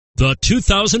The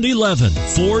 2011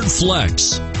 Ford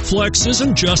Flex. Flex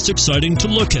isn't just exciting to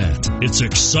look at, it's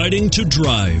exciting to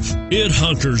drive. It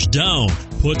hunkers down,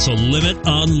 puts a limit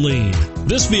on lean.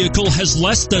 This vehicle has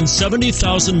less than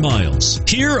 70,000 miles.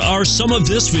 Here are some of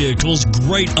this vehicle's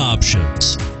great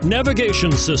options: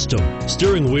 navigation system,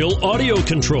 steering wheel audio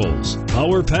controls,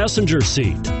 power passenger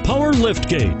seat, power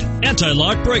liftgate,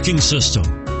 anti-lock braking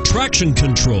system, traction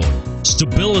control,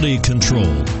 stability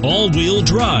control, all-wheel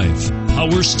drive,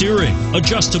 power steering,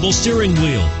 adjustable steering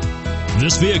wheel.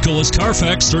 This vehicle is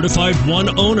Carfax certified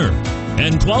one owner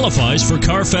and qualifies for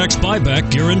Carfax buyback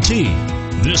guarantee.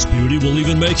 This beauty will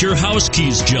even make your house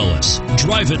keys jealous.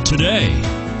 Drive it today.